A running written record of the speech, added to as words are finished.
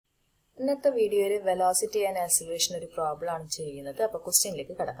ഇന്നത്തെ വീഡിയോയിൽ velocity and acceleration ഒരു പ്രോബ്ലം ആണ് ചെയ്യുന്നത്. അപ്പോൾ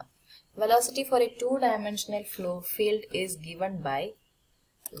ക്വസ്റ്റ്യനിലേക്ക് കടക്കാം. Velocity four A 2-dimensional flow field is given by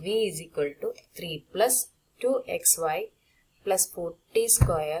v is equal to 3 plus 2xy plus 4t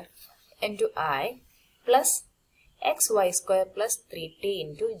square into I plus xy square plus 3t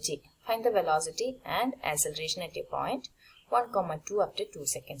into g. Find the velocity and acceleration at a point 1,2 after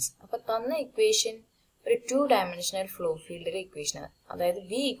 2 seconds. അപ്പോൾ തന്ന equation ഒരു 2-dimensional flow field equation ആണ്. അതായത്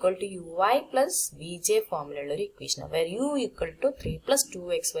v equal to uy plus vj ഫോമിലുള്ള ഒരു equation ആണ്. where u equal to 3 plus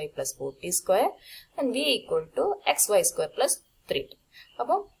 2xy plus 4t square and v equal to xy square plus 3t.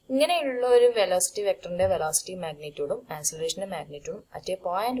 അപ്പോൾ ഇങ്ങനെയുള്ള ഒരു വെലോസിറ്റി വെക്ടറിന്റെ velocity മാഗ്നിറ്റ്യൂഡും ആക്സിലറേഷന്റെ മാഗ്നിറ്റ്യൂഡും at A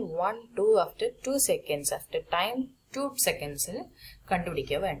point 1,2 after 2 seconds after time 2 സെക്കൻഡ്സിൽ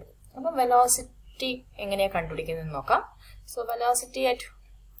കണ്ടുപിടിക്കുക വേണ്ടത്. അപ്പോൾ വെലോസിറ്റി എങ്ങനെയാണ് കണ്ടുപിടിക്കുന്നത് നോക്കാം. സോ വെലോസിറ്റി അറ്റ്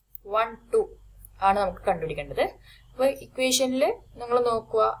 1,2 ആണ് നമുക്ക് കണ്ടുപിടിക്കേണ്ടത്. അപ്പോൾ ഇക്വേഷനിൽ നിങ്ങൾ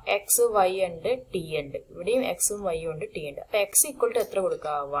നോക്കുക, എക്സ് വൈ ഉണ്ട് ടി ഉണ്ട്. ഇവിടെയും എക്സും വൈയും ഉണ്ട് ടി ഉണ്ട്. അപ്പൊ എക്സ് ഈക്വൽ ടു എത്ര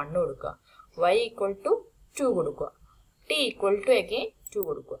കൊടുക്കുക? 1 കൊടുക്കുക. വൈ ഈക്വൽ ടു 2 കൊടുക്കുക. ടി ഈക്വൽ ടു അഗെയിൻ 2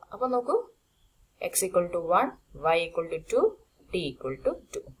 കൊടുക്കുക. അപ്പൊ നോക്കൂ, X equal to 1, Y equal to 2, T equal to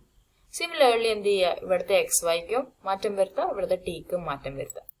 2. Similarly എന്ത് ചെയ്യുക? ഇവിടുത്തെ എക്സ് വൈക്കും മാറ്റം വരുത്താം, ഇവിടുത്തെ ടിക്കും മാറ്റം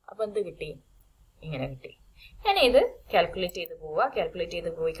വരുത്താം. അപ്പൊ എന്ത് കിട്ടി? ഇങ്ങനെ കിട്ടി. ഇനി ഇത് കാൽക്കുലേറ്റ് ചെയ്ത് പോവുക. കാൽക്കുലേറ്റ്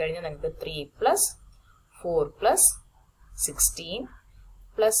ചെയ്ത് പോയി കഴിഞ്ഞാൽ നമുക്ക് 3 plus 4 plus 16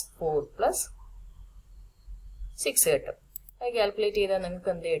 plus 4 plus 6 കിട്ടും. അത് കാൽക്കുലേറ്റ് ചെയ്താൽ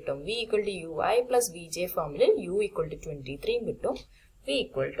നിങ്ങൾക്ക് എന്ത് കിട്ടും? v equal to ui plus vj ഫോമിൽ u equal to 23 കിട്ടും, v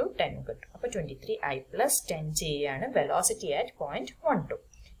equal to 10 കിട്ടും. അപ്പൊ 23i plus 10j ആണ് വെലോസിറ്റി ആറ്റ് പോയിന്റ് 1,2.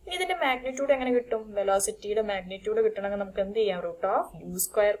 ഇതിന്റെ മാഗ്നിറ്റ്യൂഡ് എങ്ങനെ കിട്ടും? വെലോസിറ്റിയുടെ മാഗ്നിറ്റ്യൂഡ് കിട്ടണമെങ്കിൽ നമുക്ക് എന്ത് ചെയ്യാം? Root of u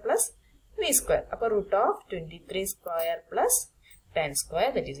square plus v square. അപ്പോൾ root of 23 square plus 10 square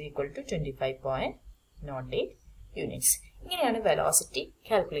that is equal to 25.08 units. ഇങ്ങനെയാണ് വെലോസിറ്റി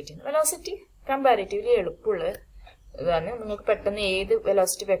കാൽക്കുലേറ്റ് ചെയ്യുന്നത്. വെലോസിറ്റി കമ്പാരിറ്റീവ്ലി എളുപ്പമുള്ള ഇതാണ്. നിങ്ങൾക്ക് പെട്ടെന്ന് ഏത്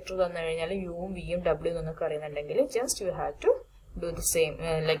വെലോസിറ്റി വെക്ടർ തന്നു കഴിഞ്ഞാൽ യുവും വിയും ഡബ്ല്യൂ നിങ്ങൾക്ക് അറിയുന്നുണ്ടെങ്കിൽ just you have to do the same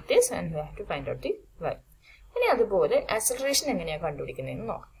like this and you have to find out the Y. ഇനി അതുപോലെ ആക്സിലറേഷൻ എങ്ങനെയാണ് കണ്ടുപിടിക്കുന്നതെന്ന്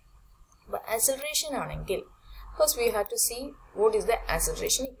നോക്കാം. അപ്പോൾ ആക്സിലറേഷൻ ആണെങ്കിൽ first we have to see what is the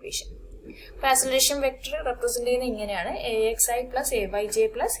acceleration equation. Acceleration vector represent ചെയ്യുന്നത് ഇങ്ങനെയാണ്: axi plus ayj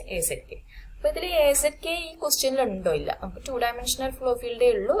plus azk. അപ്പൊ ഇതിൽ azk ഈ ക്വസ്റ്റ്യനിൽ ഉണ്ടോ? ഇല്ല. നമുക്ക് 2-dimensional ഫ്ലോ ഫീൽഡേ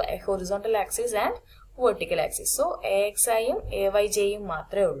ഉള്ളൂ, horizontal axis and vertical axis. So axiയും ayjയും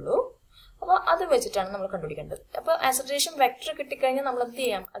മാത്രമേ ഉള്ളൂ. അപ്പൊ അത് വെച്ചിട്ടാണ് നമ്മൾ കണ്ടുപിടിക്കേണ്ടത്. അപ്പൊ ആക്സിലറേഷൻ വെക്ടർ കിട്ടിക്കഴിഞ്ഞാൽ നമ്മൾ എന്ത്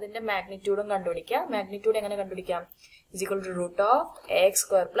ചെയ്യാം? അതിന്റെ മാഗ്നിറ്റ്യൂഡും കണ്ടുപിടിക്കാം. മാഗ്നിറ്റ്യൂഡ് എങ്ങനെ കണ്ടുപിടിക്കാം? Is equal to root of ax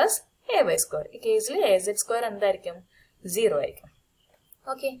square plus ay square. ഈ കേസിൽ az സ്ക്വയർ എന്തായിരിക്കും? 0 ആയിരിക്കും.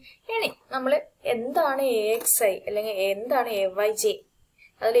 ഓക്കെ, ഇനി നമ്മൾ എന്താണ് axi അല്ലെങ്കിൽ എന്താണ് ayj,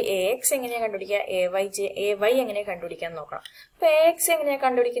 അതിൽ ax എങ്ങനെയാ കണ്ടുപിടിക്കുക, ay എങ്ങനെയാ കണ്ടുപിടിക്കാൻ നോക്കണം. അപ്പൊ ax എങ്ങനെയാ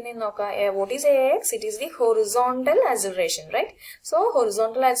കണ്ടുപിടിക്കുന്നതെന്ന് നോക്കാം. What is ax? It is the horizontal acceleration, right? So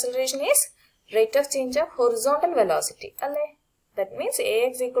horizontal acceleration is rate of change of horizontal velocity, അല്ലേ? That means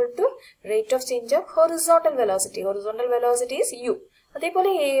ax equal to rate of change of horizontal velocity. Horizontal velocity is u.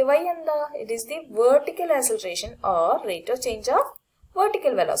 അതേപോലെ ay എന്താ? It is the vertical acceleration or rate of change of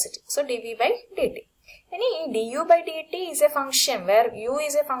vertical velocity. So dv by dt. Any du by dt is a function where u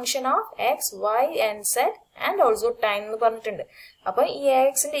is a function of x, y and z and also time എന്ന് പറഞ്ഞിട്ടുണ്ട്. അപ്പൊ ഈ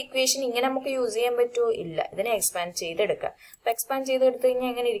axന്റെ equation ഇങ്ങനെ നമുക്ക് use ചെയ്യാൻ പറ്റുമോ? ഇല്ല. ഇതിനെ എക്സ്പാൻഡ് ചെയ്തെടുക്കാം. അപ്പൊ എക്സ്പാൻഡ് ചെയ്തെടുത്തു കഴിഞ്ഞാൽ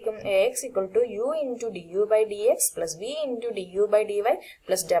എങ്ങനെ ഇരിക്കും? ax equal to u into du by dx plus v into du by dy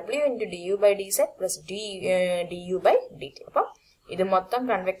plus w into du by dz plus du by dt. അപ്പൊ ഇത് മൊത്തം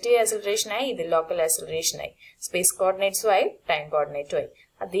കൺവെക്റ്റീവ് ആക്സിലറേഷൻ ആയി, ഇത് ലോക്കൽ ആക്സിലറേഷൻ ആയി, സ്പേസ് കോർഡിനേറ്റ്സും ആയി, ടൈം കോർഡിനേറ്റും ആയി.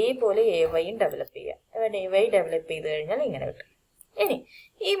 അതേപോലെ ay ഡെവലപ്പ് ചെയ്യുക. ay ഡെവലപ്പ് ചെയ്ത് കഴിഞ്ഞാൽ ഇങ്ങനെ കിട്ടും. ഇനി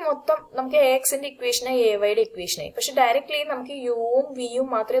ഈ മൊത്തം നമുക്ക് axന്റെ ഇക്വേഷനായി ayയുടെ ഇക്വേഷനായി. പക്ഷെ ഡയറക്ട്ലി നമുക്ക് യുവും വിയും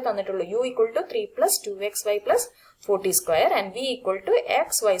മാത്രമേ തന്നിട്ടുള്ളൂ. u equal to 3 plus 2xy plus 4t square and v equal to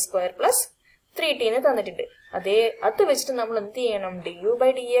xy square plus 3t തന്നിട്ടുണ്ട്. അത് വെച്ചിട്ട് നമ്മൾ എന്ത് ചെയ്യണം? du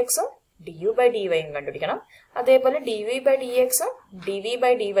by dxും du by dy കണ്ടുപിടിക്കണം. അതേപോലെ dv by dxും dv by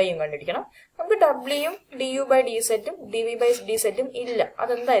dy കണ്ടുപിടിക്കണം. നമുക്ക് wയും du by dzും dv by dzും ഇല്ല.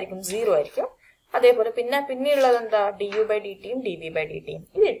 അതെന്തായിരിക്കും? 0 ആയിരിക്കും. അതേപോലെ പിന്നെയുള്ളത് എന്താ? du by dtയും dv by dtയും.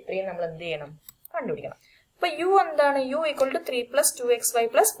 ഇത് ഇത്രയും നമ്മൾ എന്ത് ചെയ്യണം? കണ്ടുപിടിക്കണം. അപ്പൊ u എന്താണ്? u equal to 3 plus 2xy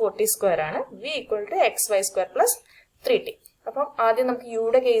plus 4t square ആണ്. v equal to xy square plus 3t. അപ്പം ആദ്യം നമുക്ക്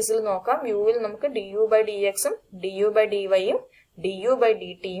യുടെ കേസിൽ നോക്കാം. യുവിൽ നമുക്ക് du by dxും du by dyയും du by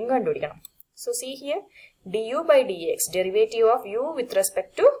dtയും കണ്ടുപിടിക്കണം. So see here, du by dx, derivative of u with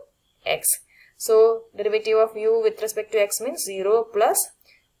respect to x. So derivative of u with respect to x means 0 plus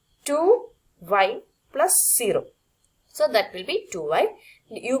 2y plus 0. So that will be 2y.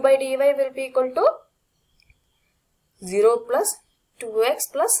 u by dy will be equal to 0 plus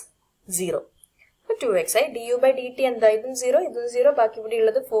 2x plus 0. 2xi du by dt എന്താ ഇതും 0 ബാക്കി ഇവിടെ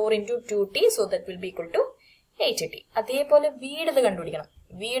ഉള്ളത് 4 into 2t so that will be equal to 8t. അതേപോലെ വീടത് കണ്ടുപിടിക്കണം.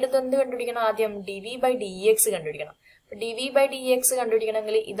 വീടത് എന്ത് കണ്ടുപിടിക്കണം? ആദ്യം dv by dx കണ്ടുപിടിക്കണം. dv by dx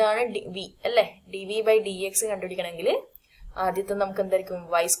കണ്ടുപിടിക്കണമെങ്കിൽ ഇതാണ് v അല്ലേ? dv by dx കണ്ടുപിടിക്കണമെങ്കിൽ ആദ്യത്തെ നമുക്ക് എന്തായിരിക്കും?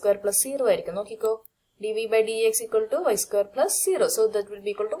 y square plus 0 ആയിരിക്കും. നോക്കിക്കോ, dv by dx equal to y square plus 0 so that will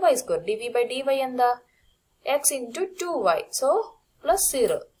be equal to y square. dv by dy എന്താ? x into 2y so plus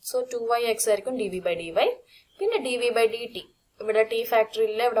 0 so 2yx ആയിരിക്കും dv by dy. പിന്നെ dv by dt ഇവിടെ t factor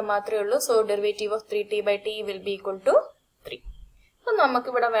ഇല്ല, ഇവിടെ മാത്രമേ ഉള്ളൂ. so derivative of 3t by t will be equal to 3. അപ്പൊ നമുക്ക്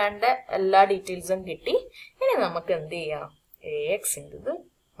ഇവിടെ വേണ്ട എല്ലാ ഡീറ്റെയിൽസും കിട്ടി. ഇനി നമുക്ക് എന്ത് ചെയ്യാം? ax ഇത്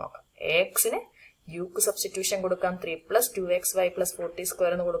നോക്കാം. axന് uക്ക് സബ്സ്റ്റിറ്റ്യൂഷൻ കൊടുക്കാം. 3 plus 2xy plus 4t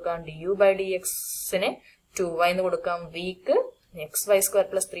square എന്ന് കൊടുക്കാം. du by dxന് 2y എന്ന് കൊടുക്കാം. vക്ക് xy square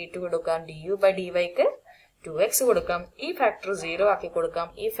plus 3t കൊടുക്കാം. du by dyക്ക് 2x കൊടുക്കാം. ഈ ഫാക്ടർ 0 ആക്കി കൊടുക്കാം.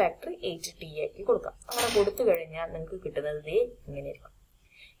 ഈ ഫാക്ടർ 8t ആക്കി കൊടുക്കാം. അങ്ങനെ കൊടുത്തു കഴിഞ്ഞാൽ നിങ്ങൾക്ക് കിട്ടുന്നത് ഇങ്ങനെയായിരിക്കും.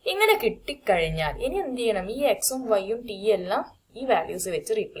 ഇങ്ങനെ കിട്ടിക്കഴിഞ്ഞാൽ ഇനി എന്ത് ചെയ്യണം? ഈ എക്സും വൈയും ടി എല്ലാം ഈ വാല്യൂസ്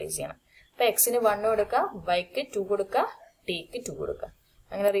വെച്ച് റീപ്ലേസ് ചെയ്യണം. അപ്പൊ എക്സിന് 1 കൊടുക്കുക, വൈക്ക് 2 കൊടുക്കുക, ടിക്ക് 2 കൊടുക്കുക.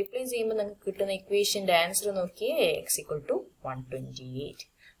 അങ്ങനെ റീപ്ലേസ് ചെയ്യുമ്പോൾ നിങ്ങൾക്ക് കിട്ടുന്ന ഇക്വേഷന്റെ ആൻസർ നോക്കിയേ എക്സ് ഈക്വൽ ടു 128.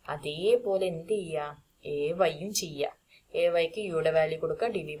 അതേപോലെ എന്ത് ചെയ്യാം? എ വൈയും ചെയ്യാം. എ വൈക്ക് യുടെ വാല്യൂ കൊടുക്കുക,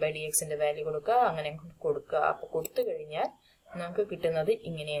 ഡി വി ബൈ ഡി എക്സിന്റെ വാല്യൂ കൊടുക്കുക, അങ്ങനെ കൊടുക്കുക. അപ്പൊ കൊടുത്തു കഴിഞ്ഞാൽ നമുക്ക് കിട്ടുന്നത്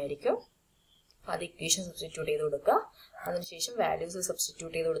ഇങ്ങനെയായിരിക്കും. അത് ഇക്വേഷൻ സബ്സ്റ്റിറ്റ്യൂട്ട് ചെയ്ത് കൊടുക്കുക. അതിനുശേഷം വാല്യൂസ്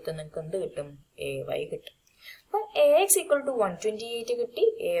സബ്സ്റ്റിറ്റ്യൂട്ട് ചെയ്ത് കൊടുത്താൽ നിങ്ങൾക്ക് എന്ത് കിട്ടും? എ വൈ കിട്ടും. അപ്പൊ എ എക്സ് ഈക്വൽ ടു 128 കിട്ടി,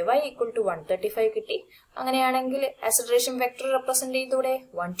 എ വൈ ഈക്വൽ ടു 135 കിട്ടി. അങ്ങനെയാണെങ്കിൽ ആക്സിലറേഷൻ വെക്ടർ റെപ്രസെന്റ് ചെയ്തൂടെ?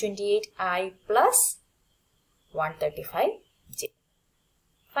 128i plus 135j.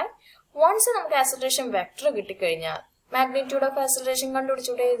 Fine. Once നമുക്ക് ആക്സിലറേഷൻ വെക്ടർ കിട്ടിക്കഴിഞ്ഞാൽ magnitude of acceleration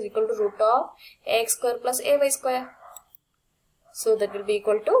കണ്ടുപിടിച്ചൂടെ? is equal to root of ax square plus ay square. So that will be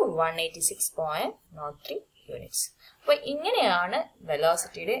equal to 186.03 units. അപ്പോൾ ഇങ്ങനെയാണ്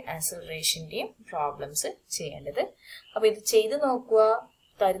വെലോസിറ്റിയുടെ ആക്സിലറേഷന്റെയും problems ചെയ്യേണ്ടത്. അപ്പൊ ഇത് ചെയ്ത് നോക്കുക,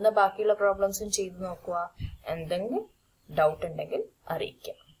 തരുന്ന ബാക്കിയുള്ള പ്രോബ്ലംസും ചെയ്ത് നോക്കുക. എന്തെങ്കിലും ഡൗട്ട് ഉണ്ടെങ്കിൽ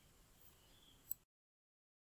അറിയിക്കാം.